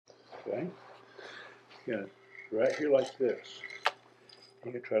Okay? You're going to, right here like this.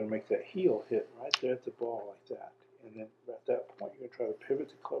 You're going to try to make that heel hit right there at the ball like that. And then at that point, you're going to try to pivot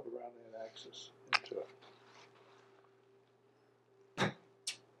the club around that axis into it.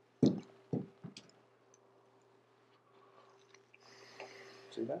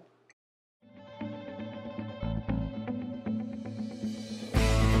 See that?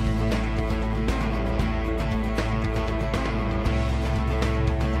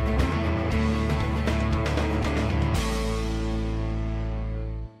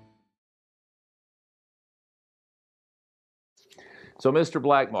 So, Mr.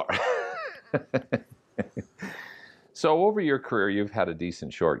 Blackmar, so over your career, you've had a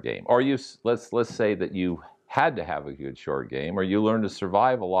decent short game, or let's say that you had to have a good short game, or you learned to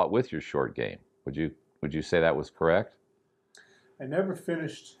survive a lot with your short game. Would you say that was correct? I never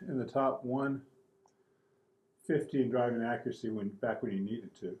finished in the top 150 in driving accuracy back when you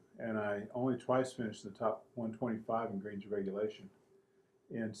needed to, and I only twice finished in the top 125 in greens regulation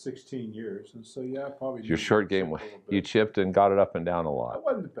in 16 years. And so, yeah, I probably your short game, you chipped and got it up and down a lot. I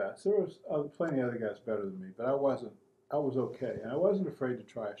wasn't the best. There was plenty of other guys better than me, but I wasn't. I was okay, and I wasn't afraid to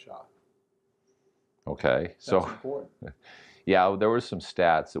try a shot. Okay, That's important. Yeah, there were some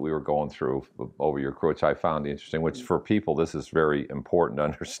stats that we were going through over your career, which I found interesting, which for people, this is very important to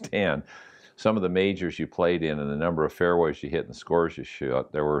understand. Some of the majors you played in and the number of fairways you hit and the scores you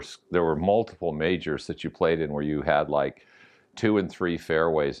shot, there were multiple majors that you played in where you had like 2 and 3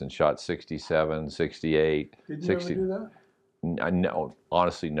 fairways and shot 67, 68. Did you ever do that? No,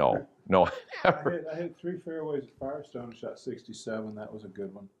 honestly, no. No. I hit 3 fairways at Firestone and shot 67. That was a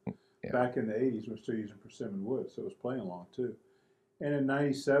good one. Yeah. Back in the 80s, we were still using persimmon wood, so it was playing along too. And in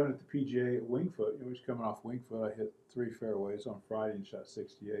 97 at the PGA at Wingfoot, we was coming off Wingfoot, I hit 3 fairways on Friday and shot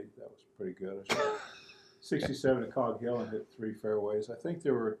 68. That was pretty good. I shot 67 at Cog Hill and hit 3 fairways. I think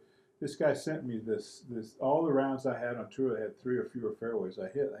this guy sent me this all the rounds I had on tour, I had 3 or fewer fairways I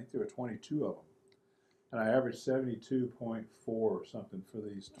hit. I think there were 22 of them. And I averaged 72.4 or something for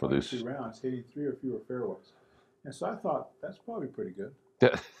these 22 rounds, hitting 3 or fewer fairways. And so I thought, that's probably pretty good.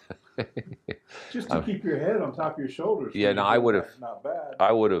 Just to keep your head on top of your shoulders. Yeah, no, I would have. Not bad.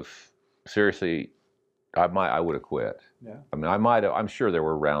 I would have seriously. I would have quit. Yeah. I mean, I might have. I'm sure there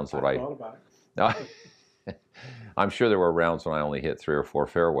were rounds when I thought about it. I'm sure there were rounds when I only hit 3 or 4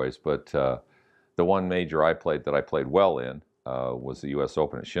 fairways, but the one major I played that I played well in was the U.S.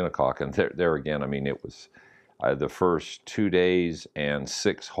 Open at Shinnecock, and there again, I mean, it was the first 2 days and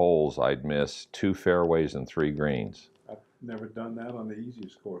 6 holes I'd miss 2 fairways and 3 greens. Never done that on the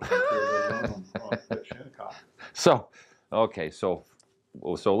easiest course. on Shinnecock. So, okay, so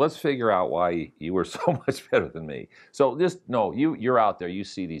let's figure out why you were so much better than me. So you're out there, you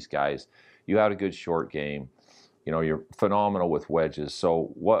see these guys, you had a good short game, you're phenomenal with wedges.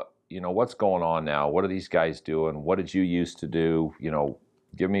 So what's going on now? What are these guys doing? What did you used to do?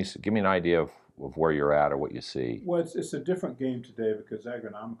 Give me an idea of where you're at or what you see. Well, it's a different game today because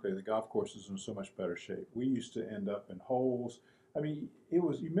agronomically the golf course is in so much better shape. We used to end up in holes. I mean,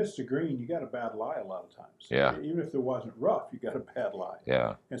 you missed a green, you got a bad lie a lot of times. Yeah. Even if there wasn't rough, you got a bad lie.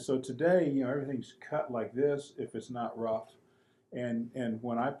 Yeah. And so today, everything's cut like this if it's not rough. And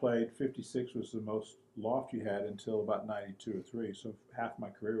when I played, 56 was the most loft you had until about 92 or 3. So half my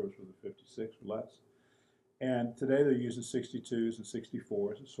career was with a 56 or less. And today they're using 62s and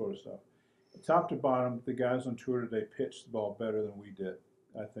 64s and sort of stuff. Top to bottom, the guys on tour today pitched the ball better than we did,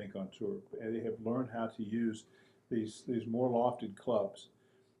 I think, on tour. And they have learned how to use these more lofted clubs.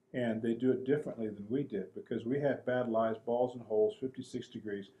 And they do it differently than we did because we had bad lies, balls and holes, 56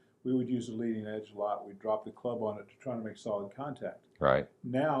 degrees. We would use the leading edge a lot. We'd drop the club on it to try to make solid contact. Right.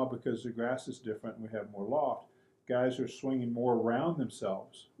 Now, because the grass is different and we have more loft, guys are swinging more around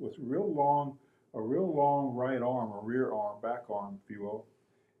themselves with a real long right arm, or rear arm, back arm, if you will,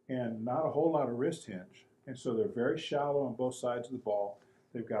 and not a whole lot of wrist hinge. And so they're very shallow on both sides of the ball.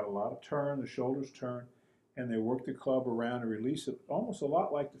 They've got a lot of turn, the shoulders turn, and they work the club around and release it almost a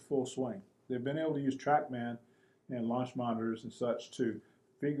lot like the full swing. They've been able to use TrackMan and launch monitors and such to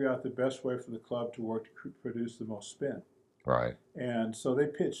figure out the best way for the club to work to produce the most spin. Right. And so they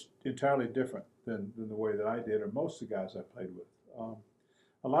pitched entirely different than the way that I did, or most of the guys I played with.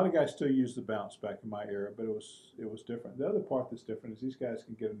 A lot of guys still use the bounce back in my era, but it was different. The other part that's different is these guys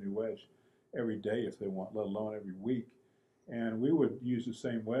can get a new wedge every day if they want, let alone every week. And we would use the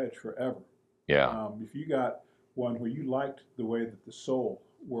same wedge forever. Yeah. If you got one where you liked the way that the sole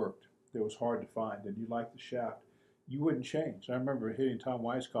worked, that was hard to find, and you liked the shaft, you wouldn't change. I remember hitting Tom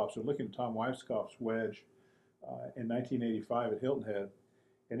Weiskopf's, or looking at Tom Weiskopf's wedge in 1985 at Hilton Head,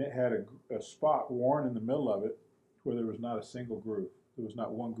 and it had a spot worn in the middle of it where there was not a single groove. There was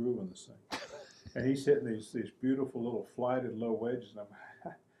not one groove in this thing. And he's hitting these beautiful little flighted low wedges, and I'm,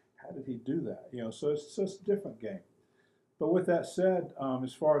 how did he do that? You know, so it's just a different game. But with that said,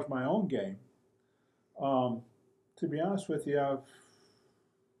 as far as my own game, to be honest with you, I'm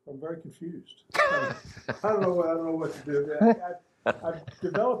very confused. I don't know what to do. I've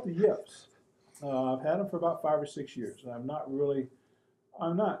developed the yips. I've had them for about 5 or 6 years, and I'm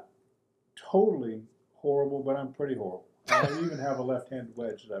not totally horrible, but I'm pretty horrible. I even have a left-handed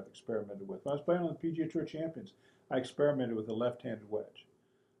wedge that I've experimented with. When I was playing on the PGA Tour Champions, I experimented with a left-handed wedge.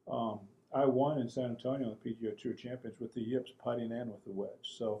 I won in San Antonio on the PGA Tour Champions with the yips putting and with the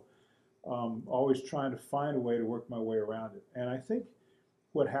wedge. So always trying to find a way to work my way around it. And I think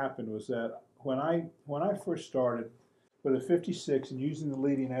what happened was that when I first started with a 56 and using the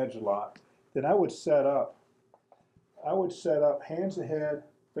leading edge a lot, then I would set up hands ahead,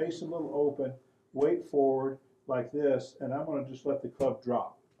 face a little open, weight forward like this, and I'm going to just let the club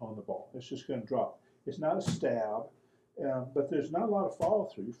drop on the ball. It's just going to drop. It's not a stab, but there's not a lot of follow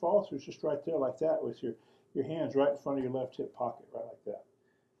through. Your follow through is just right there like that with your hands right in front of your left hip pocket, right like that.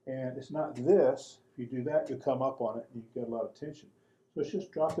 And it's not this. If you do that, you'll come up on it and you get a lot of tension. So it's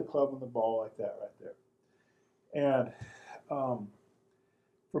just drop the club on the ball like that right there. And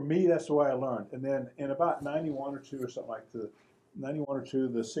for me, that's the way I learned. And then in about 91 or 2 or something like the 91 or 2,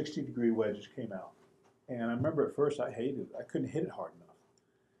 the 60-degree wedges came out. And I remember at first I hated it. I couldn't hit it hard enough.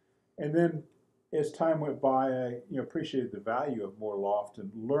 And then as time went by, I appreciated the value of more loft and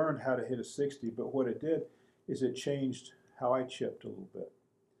learned how to hit a 60. But what it did is it changed how I chipped a little bit.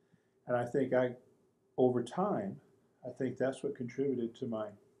 And I think over time, I think that's what contributed to my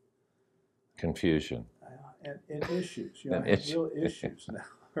confusion and issues. I have real issues now.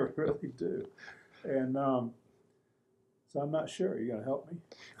 I really do. And so I'm not sure. Are you going to help me?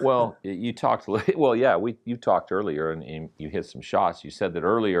 Well, you talked. Well, yeah, you talked earlier, and you hit some shots. You said that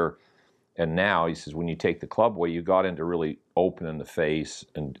earlier, and now he says when you take the club away, you got into really opening the face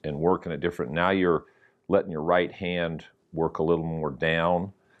and working it different. Now you're letting your right hand work a little more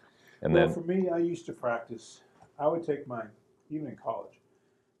down, and well, then for me, I used to practice. I would take even in college,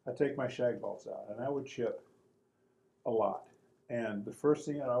 I'd take my shag balls out, and I would chip a lot. And the first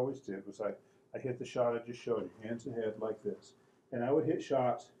thing I always did was I hit the shot I just showed you, hands ahead like this. And I would hit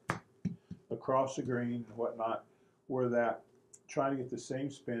shots across the green and whatnot, where that, trying to get the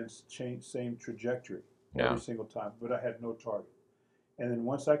same spins, same trajectory every single time, but I had no target. And then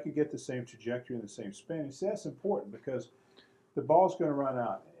once I could get the same trajectory and the same spin, you see, that's important because the ball's going to run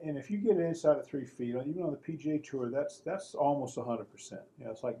out. And if you get it inside of 3 feet, even on the PGA Tour, that's almost 100%.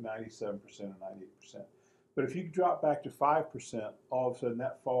 It's like 97% or 98%. But if you drop back to 5%, all of a sudden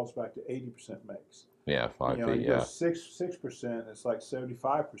that falls back to 80% makes. Yeah, 5 feet. You go 6%, it's like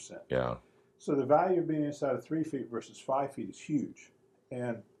 75%. Yeah. So the value of being inside of 3 feet versus 5 feet is huge.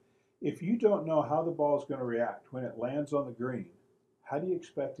 And if you don't know how the ball is going to react when it lands on the green, how do you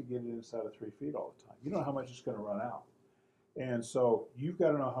expect to get it inside of 3 feet all the time? You don't know how much it's going to run out. And so you've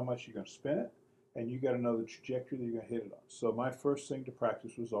got to know how much you're going to spin it, and you've got to know the trajectory that you're going to hit it on. So my first thing to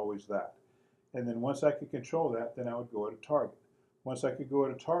practice was always that. And then once I could control that, then I would go at a target. Once I could go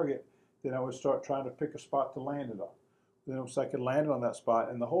at a target, then I would start trying to pick a spot to land it on. Then once I could land it on that spot,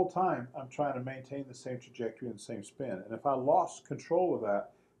 and the whole time I'm trying to maintain the same trajectory and the same spin. And if I lost control of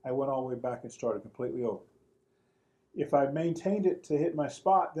that, I went all the way back and started completely over. If I maintained it to hit my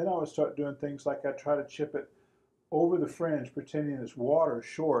spot, then I would start doing things like I'd try to chip it over the fringe, pretending it's water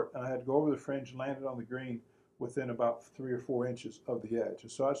short, and I had to go over the fringe and land it on the green within about 3 or 4 inches of the edge.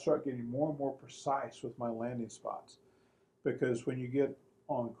 And so I'd start getting more and more precise with my landing spots. Because when you get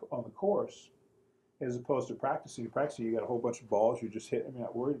on the course, as opposed to practicing, you got a whole bunch of balls, you just hit them, you're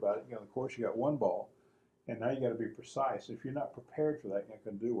not worried about it. You get on the course, you got one ball, and now you got to be precise. If you're not prepared for that, you're not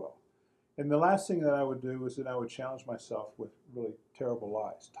going to do well. And the last thing that I would do is that I would challenge myself with really terrible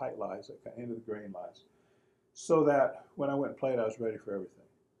lies, tight lies, like end of the grain lies, so that when I went and played, I was ready for everything.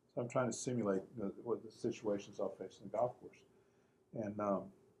 So I'm trying to simulate what the situations I'll face in the golf course. And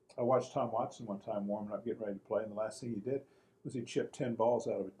I watched Tom Watson one time warming up, getting ready to play, and the last thing he did was he chipped 10 balls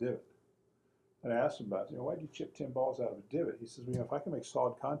out of a divot. And I asked him about it, why did you chip 10 balls out of a divot? He says, if I can make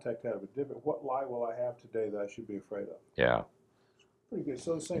solid contact out of a divot, what lie will I have today that I should be afraid of? Yeah. Pretty good.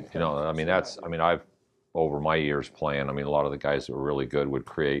 So the same thing. I've, over my years playing, a lot of the guys that were really good would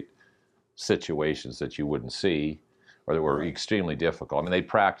create situations that you wouldn't see, or that were extremely difficult. They'd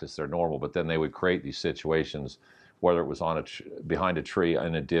practice their normal, but then they would create these situations, whether it was on behind a tree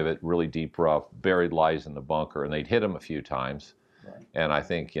in a divot, really deep rough, buried lies in the bunker, and they'd hit them a few times. Right. And I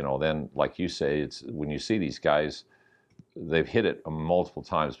think, then, like you say, it's when you see these guys, they've hit it multiple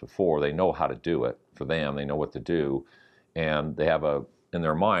times before. They know how to do it. For them, they know what to do. and they have in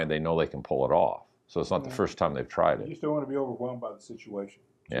their mind, they know they can pull it off. So it's not the first time they've tried You it. just don't want to be overwhelmed by the situation.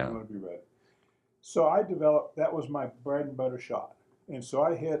 So Yeah. you want to be ready. So I developed, that was my bread and butter shot. And so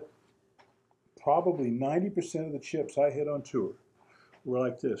I hit probably 90% of the chips I hit on tour were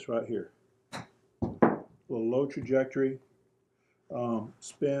like this right here. A little low trajectory,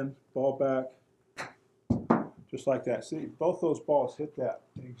 spin, ball back, just like that. See, both those balls hit that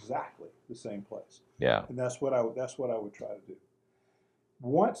in exactly the same place. Yeah. And that's what I would try to do.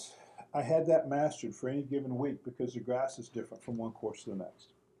 Once I had that mastered for any given week, because the grass is different from one course to the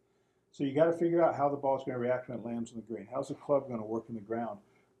next. So you got to figure out how the ball's going to react when it lands on the green. How's the club going to work in the ground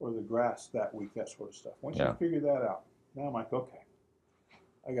or the grass that week, that sort of stuff. Once you figure that out, now I'm like, okay,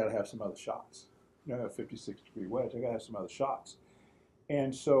 I got to have some other shots. You know, I got a 56-degree wedge. I got to have some other shots.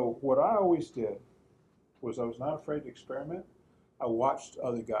 And so what I always did was I was not afraid to experiment. I watched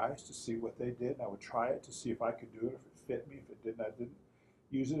other guys to see what they did, and I would try it to see if I could do it, if it fit me. If it didn't, I didn't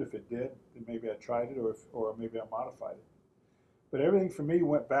use it. If it did, then maybe I tried it, or maybe I modified it. But everything for me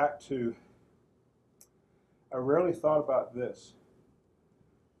went back to, I rarely thought about this,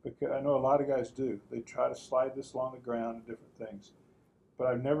 because I know a lot of guys do. They try to slide this along the ground and different things. But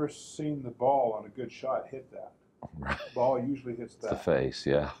I've never seen the ball on a good shot hit that. The ball usually hits that. It's the face,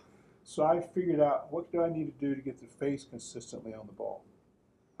 yeah. So I figured out, what do I need to do to get the face consistently on the ball?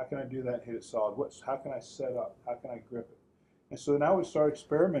 How can I do that and hit it solid? How can I set up? How can I grip it? And so now we start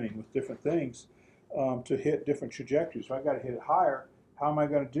experimenting with different things to hit different trajectories. So I got to hit it higher. How am I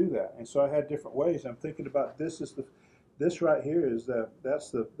going to do that? And so I had different ways. I'm thinking about this right here is that's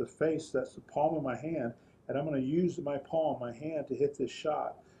the face, that's the palm of my hand, and I'm going to use my palm, my hand, to hit this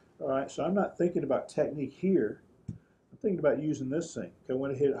shot. All right, so I'm not thinking about technique here. I'm thinking about using this thing. Okay, I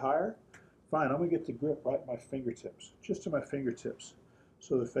want to hit it higher. Fine, I'm going to get the grip right at my fingertips, just to my fingertips,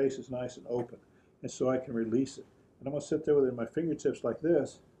 so the face is nice and open, and so I can release it. And I'm going to sit there with it in my fingertips like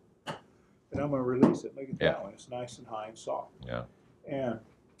this, and I'm going to release it. Look at that one. It's nice and high and soft. Yeah. And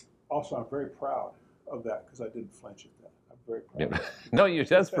also, I'm very proud of that because I didn't flinch at that. I'm very proud. Yeah. No,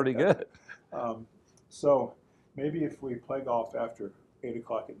 that's pretty good. So maybe if we play golf after 8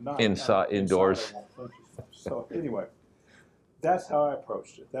 o'clock at night, indoors. I won't flinch as much. So anyway, that's how I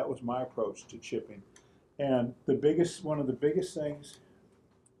approached it. That was my approach to chipping. And one of the biggest things,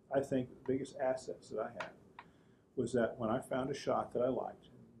 I think, the biggest assets that I had was that when I found a shot that I liked,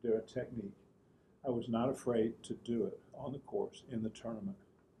 do a technique, I was not afraid to do it on the course, in the tournament,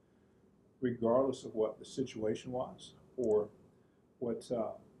 regardless of what the situation was, or what,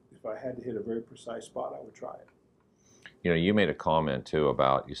 if I had to hit a very precise spot, I would try it. You know, you made a comment too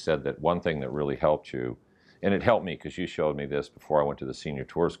about, you said that one thing that really helped you, and it helped me because you showed me this before I went to the senior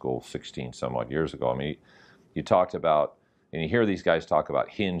tour school 16 some odd years ago. I mean, you talked about, and you hear these guys talk about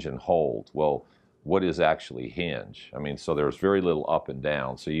hinge and hold. Well, what is actually hinge? I mean, so there's very little up and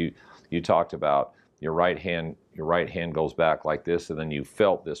down. So you talked about your right hand goes back like this, and then you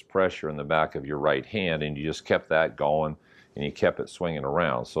felt this pressure in the back of your right hand, and you just kept that going, and you kept it swinging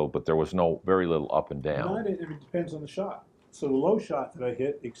around. So, but there was very little up and down. It depends on the shot. So the low shot that I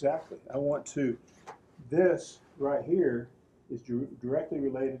hit, exactly. I want to, this right here is directly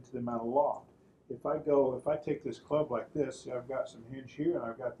related to the amount of loft. If I take this club like this, see, I've got some hinge here, and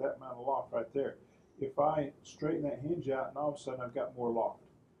I've got that amount of loft right there. If I straighten that hinge out, and all of a sudden I've got more loft.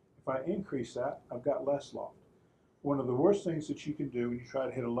 If I increase that, I've got less loft. One of the worst things that you can do when you try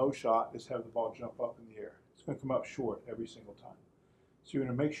to hit a low shot is have the ball jump up in the air. It's going to come up short every single time. So you're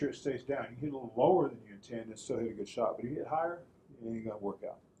going to make sure it stays down. You hit a little lower than you intend and still hit a good shot, but you hit higher, it ain't going to work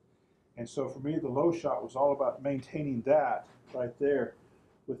out. And so for me, the low shot was all about maintaining that right there.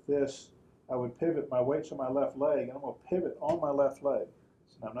 With this, I would pivot, my weight's on my left leg, and I'm going to pivot on my left leg.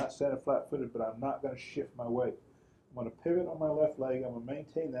 So I'm not standing flat-footed, but I'm not going to shift my weight. I'm going to pivot on my left leg, I'm going to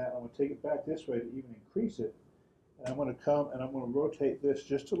maintain that, I'm going to take it back this way to even increase it, and I'm going to come and I'm going to rotate this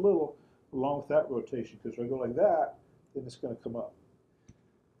just a little along with that rotation, because if I go like that, then it's going to come up.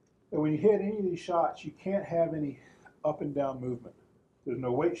 And when you hit any of these shots, you can't have any up and down movement. There's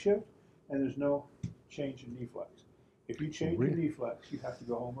no weight shift, and there's no change in knee flex. If you change your knee flex, you have to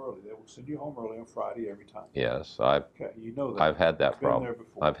go home early. They will send you home early on Friday every time. Yes, okay, you know that. I've had that problem. Been there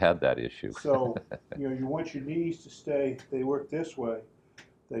before. I've had that issue. So you want your knees to stay. They work this way.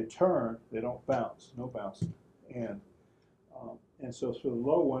 They turn. They don't bounce. No bouncing. And so for the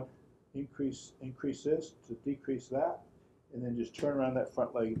low one, increase this to decrease that, and then just turn around that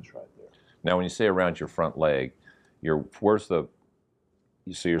front leg and it's right there. Now, when you say around your front leg,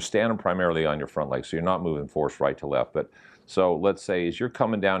 so you're standing primarily on your front leg, so you're not moving force right to left. But so let's say as you're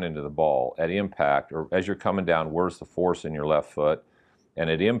coming down into the ball at impact, or as you're coming down, where's the force in your left foot? And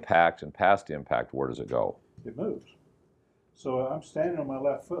at impact and past impact, where does it go? It moves. So I'm standing on my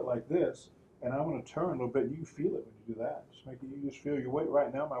left foot like this, and I'm going to turn a little bit. You can feel it when you do that. You just feel your weight.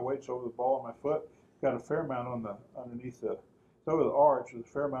 Right now, my weight's over the ball of my foot. Got a fair amount on the underneath the, it's over the arch with a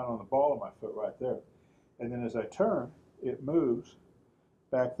fair amount on the ball of my foot right there. And then as I turn, it moves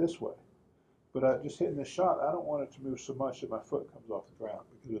back this way. But just hitting this shot, I don't want it to move so much that my foot comes off the ground,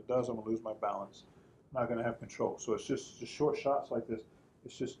 because if it does, I'm going to lose my balance. I'm not going to have control. So it's just short shots like this.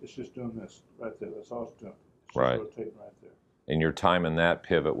 It's just doing this right there. That's all it's doing. It's just Right. rotating right there. And you're timing that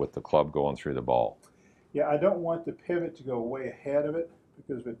pivot with the club going through the ball. Yeah, I don't want the pivot to go way ahead of it,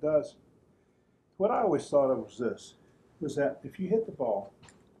 because if it does, what I always thought of was that if you hit the ball,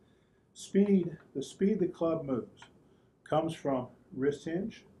 the speed the club moves comes from wrist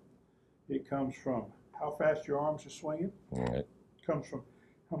hinge. It comes from how fast your arms are swinging. Right. It comes from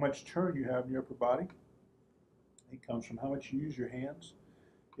how much turn you have in your upper body. It comes from how much you use your hands.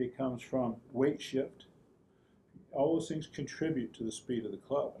 It comes from weight shift. All those things contribute to the speed of the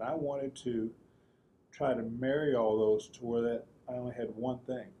club. And I wanted to try to marry all those to where that I only had one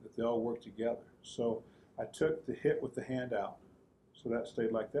thing, that they all work together. So I took the hit with the hand out, so that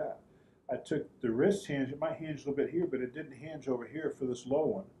stayed like that. I took the wrist hinge. It might hinge a little bit here, but it didn't hinge over here for this low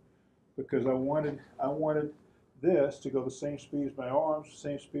one, because I wanted this to go the same speed as my arms, the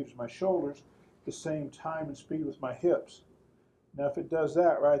same speed as my shoulders, the same time and speed with my hips. Now, if it does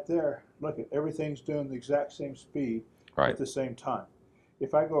that right there, look at everything's doing the exact same speed at the same time.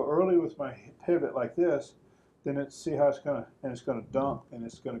 If I go early with my pivot like this, then see how it's gonna dump and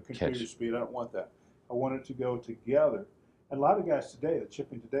it's gonna continue to speed. I don't want that. I want it to go together. And a lot of guys today, the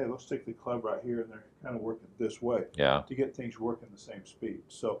chipping today, they'll stick the club right here and they're kind of working this way to get things working the same speed.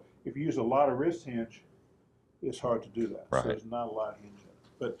 So if you use a lot of wrist hinge, it's hard to do that. Right. So there's not a lot of hinge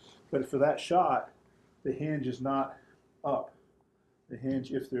in it. But for that shot, the hinge is not up. The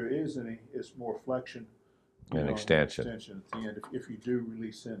hinge, if there is any, is more flexion and extension at the end, if you do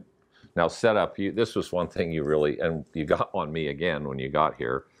release any. Now, setup, this was one thing you really, and you got on me again when you got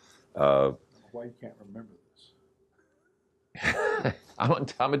here. Why you can't remember this?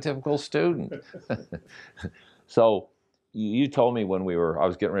 I'm a typical student. So you told me when I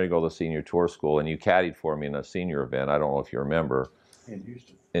was getting ready to go to the senior tour school, and you caddied for me in a senior event. I don't know if you remember. In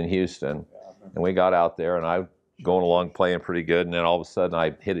Houston. In Houston. Yeah, I remember. And we got out there, and I going along playing pretty good, and then all of a sudden I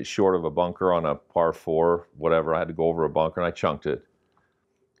hit it short of a bunker on a par 4, whatever. I had to go over a bunker, and I chunked it.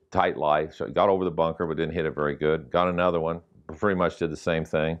 Tight lie. So I got over the bunker, but didn't hit it very good. Got another one. Pretty much did the same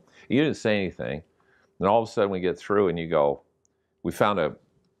thing. You didn't say anything. Then all of a sudden we get through, and you go, we found a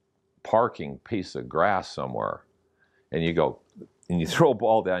parking piece of grass somewhere. And you go, and you throw a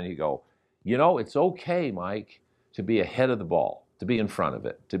ball down, and you go, it's okay, Mike, to be ahead of the ball, to be in front of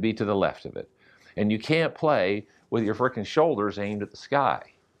it, to be to the left of it. And you can't play with your frickin' shoulders aimed at the sky.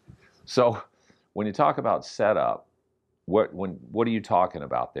 So when you talk about setup, what are you talking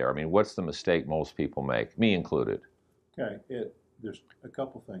about there? I mean, what's the mistake most people make, me included? Okay, there's a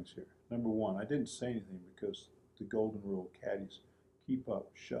couple things here. Number one, I didn't say anything because the golden rule, caddies, keep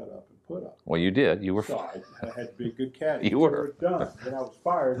up, shut up, and put up. Well, you did. You were. So I had to be a good caddy. You were. Done. Then I was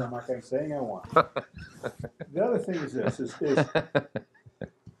fired, and I'm not going to say anything I want. The other thing is this: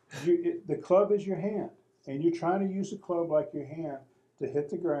 the club is your hand, and you're trying to use the club like your hand to hit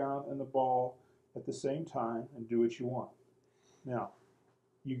the ground and the ball at the same time and do what you want. Now,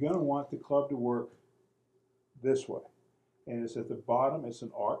 you're going to want the club to work this way, and it's at the bottom. It's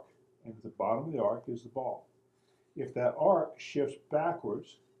an arc, and at the bottom of the arc is the ball. If that arc shifts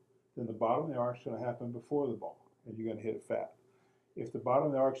backwards, then the bottom of the arc is going to happen before the ball, and you're going to hit it fat. If the bottom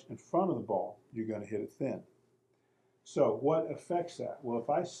of the arc is in front of the ball, you're going to hit it thin. So what affects that? Well, if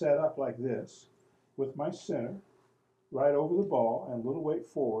I set up like this with my center right over the ball and a little weight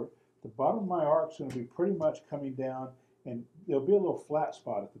forward, the bottom of my arc is going to be pretty much coming down, and there'll be a little flat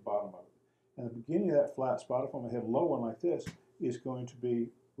spot at the bottom of it. And the beginning of that flat spot, if I'm going to hit a low one like this, is going to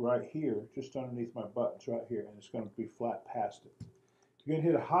be right here, just underneath my buttons right here, and it's going to be flat past it. If you're going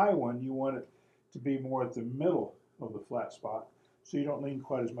to hit a high one, you want it to be more at the middle of the flat spot, so you don't lean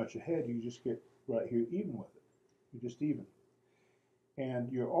quite as much ahead. You just get right here even with it. You're just even.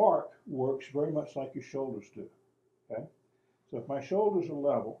 And your arc works very much like your shoulders do. Okay? So if my shoulders are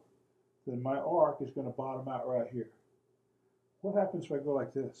level, then my arc is going to bottom out right here. What happens if I go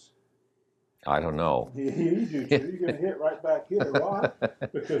like this? I don't know. Yeah, you do too. You're going to hit right back here. Why?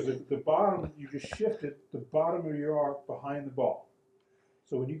 Because the bottom, you just shifted the bottom of your arc behind the ball.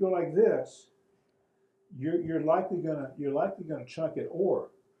 So when you go like this, you're likely gonna chunk it,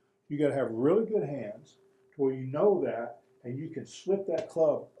 or you got to have really good hands to where you know that, and you can slip that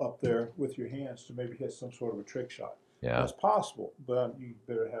club up there with your hands to maybe hit some sort of a trick shot. Yeah, that's possible, but you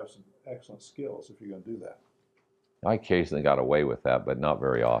better have some excellent skills if you're going to do that. I occasionally got away with that, but not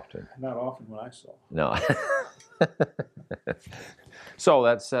very often. Not often when I saw. No. So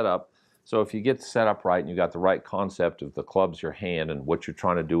that's set up. So if you get set up right and you got the right concept of the club's your hand and what you're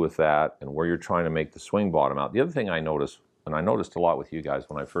trying to do with that and where you're trying to make the swing bottom out. The other thing I noticed, and I noticed a lot with you guys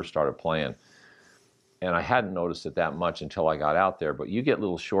when I first started playing, and I hadn't noticed it that much until I got out there, but you get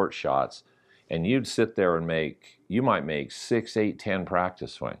little short shots and you'd sit there and you might make 6, 8, 10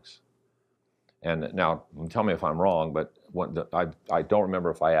 practice swings. And now, tell me if I'm wrong, but I don't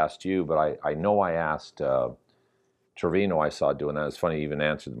remember if I asked you, but I know I asked Trevino, I saw doing that. It's funny, he even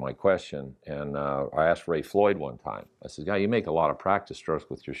answered my question. And I asked Ray Floyd one time. I said, "Yeah, you make a lot of practice strokes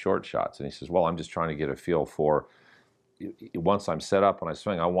with your short shots." And he says, "Well, I'm just trying to get a feel for, once I'm set up and I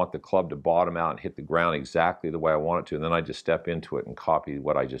swing, I want the club to bottom out and hit the ground exactly the way I want it to. And then I just step into it and copy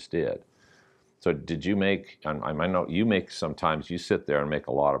what I just did." So did you make, I know you make sometimes, you sit there and make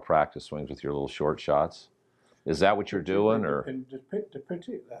a lot of practice swings with your little short shots. Is that what you're doing? Or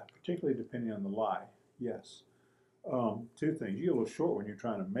Particularly depending on the lie, yes. Two things. You get a little short when you're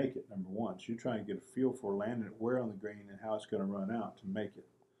trying to make it, number one. So you're trying to get a feel for landing it where on the green and how it's going to run out to make it.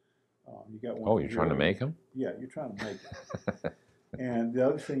 You got one. Oh, you're trying to make them? Yeah, you're trying to make it. And the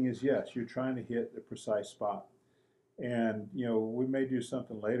other thing is, yes, you're trying to hit the precise spot. And we may do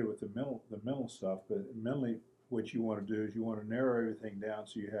something later with the mental stuff, but mentally, what you want to do is you want to narrow everything down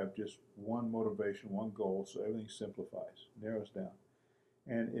so you have just one motivation, one goal, so everything simplifies, narrows down.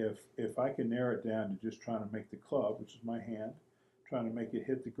 And if I can narrow it down to just trying to make the club, which is my hand, trying to make it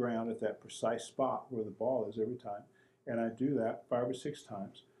hit the ground at that precise spot where the ball is every time, and I do that 5 or 6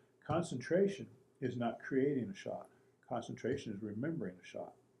 times, concentration is not creating a shot. Concentration is remembering a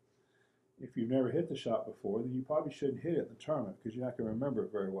shot. If you've never hit the shot before, then you probably shouldn't hit it in the tournament because you're not going to remember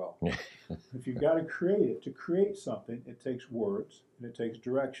it very well. If you've got to create it, to create something, it takes words and it takes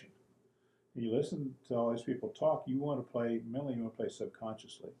direction. When you listen to all these people talk, you want to play mentally, you want to play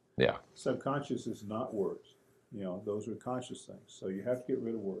subconsciously. Yeah. Subconscious is not words. Those are conscious things. So you have to get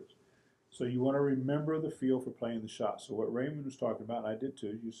rid of words. So you want to remember the feel for playing the shot. So what Raymond was talking about, and I did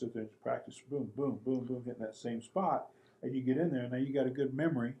too, you sit there and practice boom, boom, boom, boom, hitting that same spot, and you get in there, and now you got a good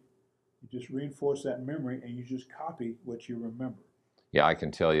memory. You just reinforce that memory, and you just copy what you remember. Yeah, I can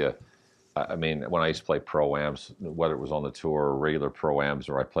tell you, I mean, when I used to play pro-ams, whether it was on the tour or regular pro-ams,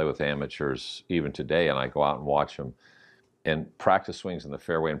 or I play with amateurs even today, and I go out and watch them, and practice swings in the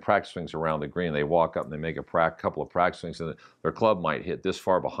fairway and practice swings around the green, they walk up and they make a couple of practice swings, and their club might hit this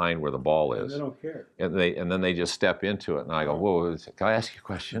far behind where the ball is. And they don't care. And then they just step into it, and I go, "Whoa, can I ask you a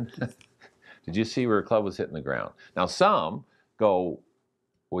question? Did you see where your club was hitting the ground?" Now, some go,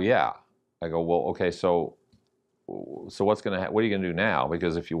 "Well, yeah." I go, "Well, okay, so what are you going to do now?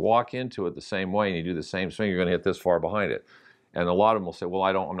 Because if you walk into it the same way and you do the same swing, you're going to hit this far behind it." And a lot of them will say, "Well,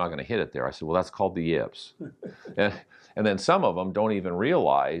 I'm not going to hit it there." I said, "Well, that's called the yips." and then some of them don't even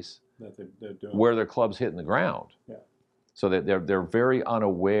realize that they're doing where their club's hitting the ground. Yeah. So they're very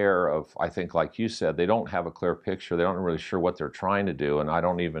unaware of, I think, like you said, they don't have a clear picture. They're not really sure what they're trying to do,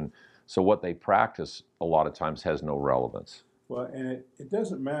 and so what they practice a lot of times has no relevance. Well, and it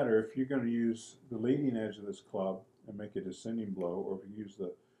doesn't matter if you're going to use the leading edge of this club and make a descending blow, or if you use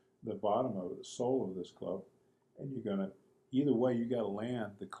the bottom of it, the sole of this club, and you're going to, either way, you got to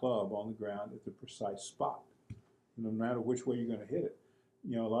land the club on the ground at the precise spot, no matter which way you're going to hit it.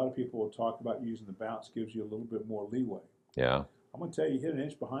 A lot of people will talk about using the bounce gives you a little bit more leeway. Yeah. I'm going to tell you, hit an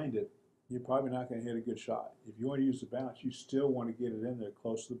inch behind it, you're probably not going to hit a good shot. If you want to use the bounce, you still want to get it in there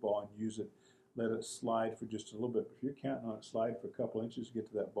close to the ball and use it. Let it slide for just a little bit. If you're counting on it sliding for a couple inches to get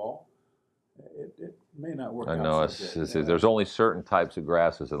to that ball, it may not work out. I know. There's only certain types of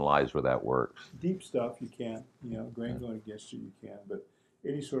grasses and lies where that works. Deep stuff you can, grain going against you can, but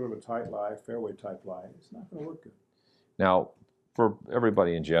any sort of a tight lie, fairway type lie, it's not going to work good. Now, for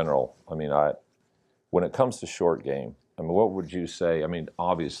everybody in general, I mean, when it comes to short game, I mean, what would you say? I mean,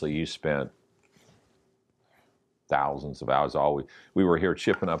 obviously you spent thousands of hours. We were here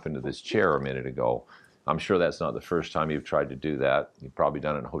chipping up into this chair a minute ago. I'm sure that's not the first time you've tried to do that. You've probably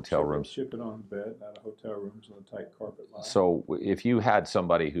done it in hotel rooms. Chipping on the bed, not a hotel rooms on a tight carpet line. So if you had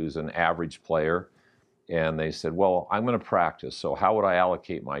somebody who's an average player and they said, "Well, I'm going to practice, so how would I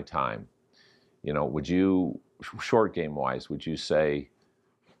allocate my time?" Would you, short game wise, would you say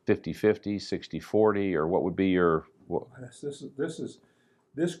 50-50, 60-40, or what would be your...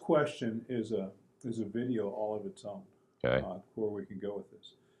 This question is a video all of its own. Okay. Where we can go with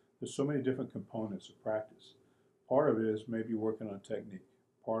this. There's so many different components of practice. Part of it is maybe working on technique.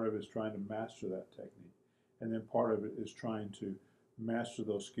 Part of it is trying to master that technique. And then part of it is trying to master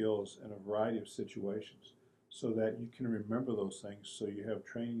those skills in a variety of situations so that you can remember those things, so you have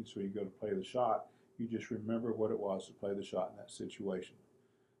training so you go to play the shot You just remember what it was to play the shot in that situation.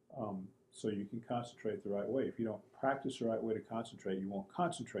 So you can concentrate the right way. If you don't practice the right way to concentrate, you won't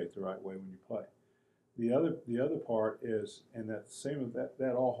concentrate the right way when you play. The other part is, and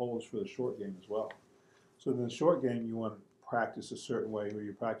that all holds for the short game as well. So in the short game, you want to practice a certain way where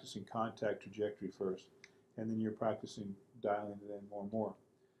you're practicing contact trajectory first, and then you're practicing dialing it in more and more.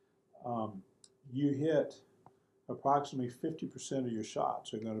 You hit approximately 50% of your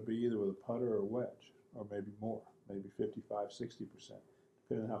shots are going to be either with a putter or a wedge, or maybe more, maybe 55, 60%,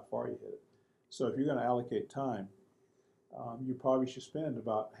 depending on how far you hit it. So if you're going to allocate time, you probably should spend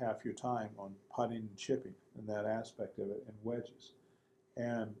about half your time on putting and chipping and that aspect of it, and wedges.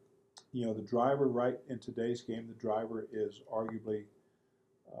 And the driver, right in today's game, the driver is arguably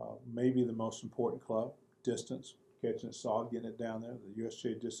maybe the most important club. Distance, catching it solid, getting it down there. The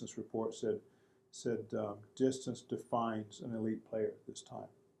USGA distance report said distance defines an elite player at this time.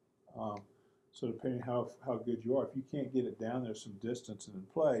 So depending how good you are, if you can't get it down there some distance and in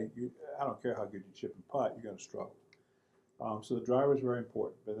play, I don't care how good you chip and putt, you're going to struggle. So the driver is very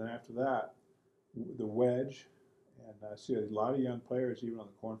important. But then after that, the wedge, and I see a lot of young players, even on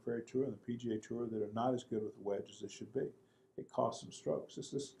the Korn Ferry Tour and the PGA Tour, that are not as good with the wedge as they should be. It costs them strokes.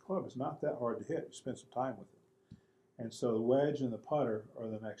 This club is not that hard to hit. You spend some time with it. And so the wedge and the putter are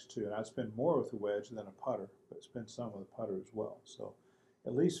the next two. And I spend more with the wedge than a putter, but spend some with the putter as well. So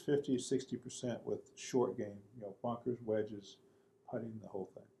at least 50 to 60% with short game, bunkers, wedges, putting, the whole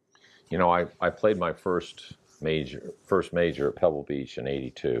thing. I played my first major at Pebble Beach in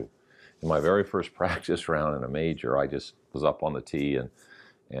 '82. In my very first practice round in a major, I just was up on the tee and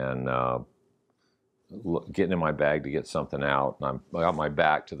getting in my bag to get something out, and I got my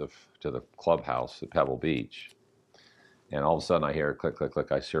back to the clubhouse at Pebble Beach, and all of a sudden I hear click, click,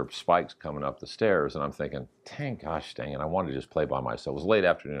 click. I hear spikes coming up the stairs, and I'm thinking, gosh dang it, I wanted to just play by myself. It was late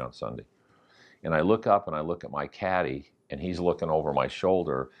afternoon on Sunday, and I look up and I look at my caddy, and he's looking over my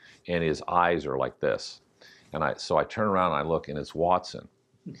shoulder, and his eyes are like this, so I turn around and I look, and it's Watson.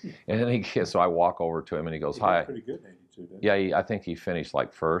 And then so I walk over to him, and he goes, "Hi." Pretty good in '82, didn't he? Yeah, I think he finished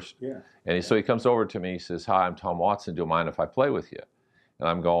like first. Yeah. And so he comes over to me. He says, "Hi, I'm Tom Watson. Do you mind if I play with you?" And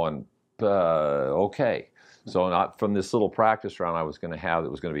I'm going, "Okay." So from this little practice round I was going to have, that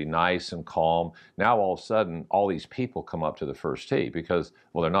was going to be nice and calm. Now all of a sudden, all these people come up to the first tee because,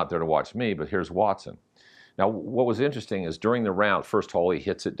 well, they're not there to watch me, but here's Watson. Now, what was interesting is during the round, first hole, he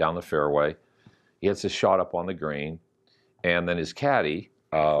hits it down the fairway. He hits a shot up on the green, and then his caddy,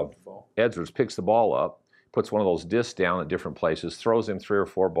 Edwards, picks the ball up, puts one of those discs down at different places, throws him 3 or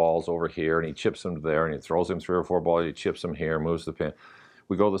 4 balls over here, and he chips them there, and he throws him 3 or 4 balls, he chips them here, moves the pin.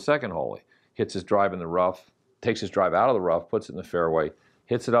 We go to the second hole. He hits his drive in the rough, takes his drive out of the rough, puts it in the fairway,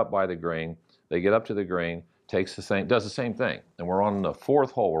 hits it up by the green. They get up to the green, does the same thing. And we're on the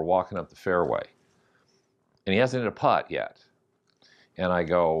 4th hole, we're walking up the fairway. And he hasn't hit a putt yet. And I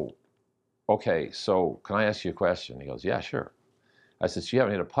go, "Okay, so can I ask you a question?" He goes, "Yeah, sure." I said, "So you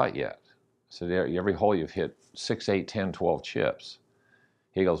haven't hit a putt yet?" I said, "Every hole you've hit 6, 8, 10, 12 chips."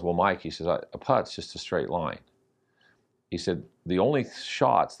 He goes, "Well, Mike," he says, "a putt's just a straight line." He said, "The only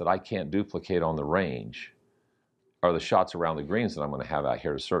shots that I can't duplicate on the range are the shots around the greens that I'm going to have out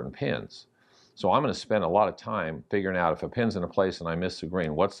here to certain pins. So I'm going to spend a lot of time figuring out if a pin's in a place and I miss the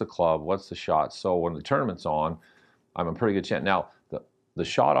green, what's the club, what's the shot. So when the tournament's on, I'm a pretty good chance." Now, the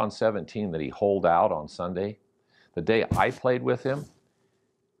shot on 17 that he holed out on Sunday, the day I played with him,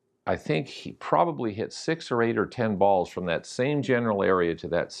 I think he probably hit 6 or 8 or 10 balls from that same general area to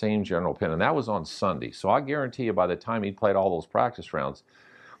that same general pin, and that was on Sunday. So I guarantee you by the time he played all those practice rounds,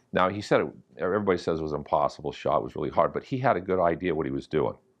 now he said everybody says it was an impossible shot, it was really hard, but he had a good idea what he was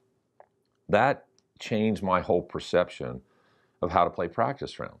doing. That changed my whole perception of how to play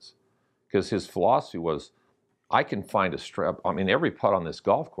practice rounds, because his philosophy was, I can find a straight. I mean, every putt on this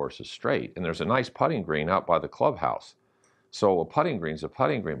golf course is straight, and there's a nice putting green out by the clubhouse. So a putting green's a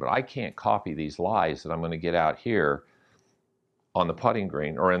putting green, but I can't copy these lies that I'm going to get out here on the putting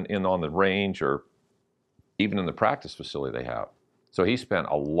green or on the range or even in the practice facility they have. So he spent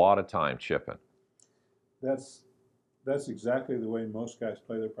a lot of time chipping. That's exactly the way most guys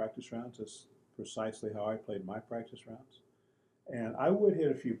play their practice rounds. That's precisely how I played my practice rounds. And I would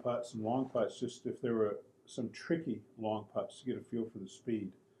hit a few putts, some long putts, just if there were some tricky long putts to get a feel for the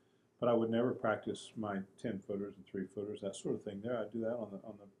speed. But I would never practice my 10-footers and 3-footers, that sort of thing there. I'd do that on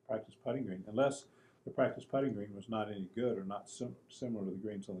the practice putting green, unless the practice putting green was not any good or not similar to the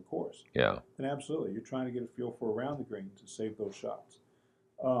greens on the course. Yeah. Then absolutely, you're trying to get a feel for around the green to save those shots.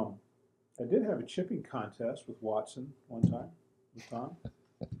 I did have a chipping contest with Watson one time, with Tom,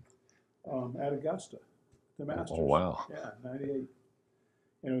 at Augusta, the Masters. Oh, wow. Yeah, '98.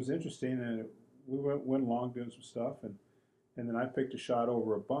 And it was interesting, and we went along doing some stuff, and then I picked a shot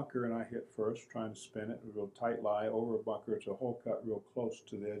over a bunker, and I hit first, trying to spin it, a real tight lie over a bunker. It's a hole cut real close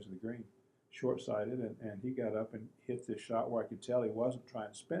to the edge of the green, short-sighted, and he got up and hit this shot where I could tell he wasn't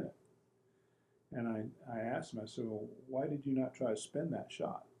trying to spin it. And I asked him, I said, well, why did you not try to spin that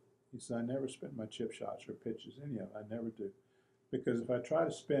shot? He said, I never spin my chip shots or pitches, any of it. I never do. Because if I try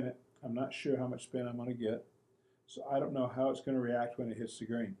to spin it, I'm not sure how much spin I'm going to get. So I don't know how it's going to react when it hits the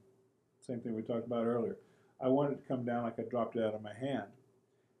green. Same thing we talked about earlier. I want it to come down like I dropped it out of my hand.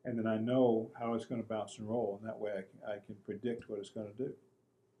 And then I know how it's going to bounce and roll. And that way I can predict what it's going to do.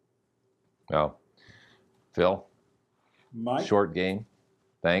 Well, Phil, Mike? Short game.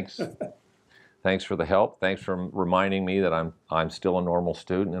 Thanks. Thanks for the help. Thanks for reminding me that I'm still a normal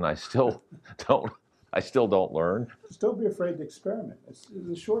student and I still don't learn. Still be afraid to experiment. It's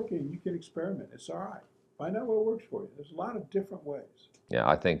a short game. You can experiment. It's all right. Find out what works for you. There's a lot of different ways. Yeah,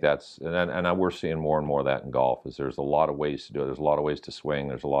 I think that's, and we're seeing more and more of that in golf, is there's a lot of ways to do it. There's a lot of ways to swing.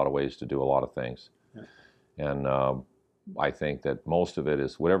 There's a lot of ways to do a lot of things. Yeah. And I think that most of it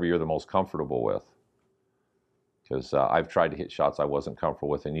is whatever you're the most comfortable with. Because I've tried to hit shots I wasn't comfortable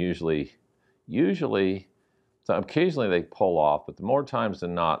with, and usually, so occasionally they pull off, but the more times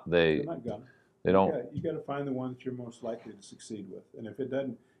than not, they're not gonna. They don't. Yeah, you got to find the one that you're most likely to succeed with. And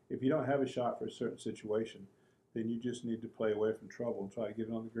if you don't have a shot for a certain situation, then you just need to play away from trouble and try to get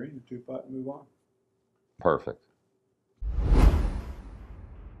it on the green and two-putt and move on. Perfect.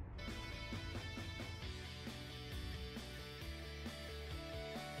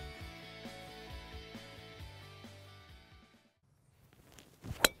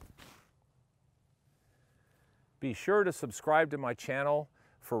 Be sure to subscribe to my channel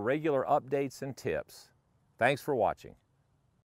for regular updates and tips. Thanks for watching.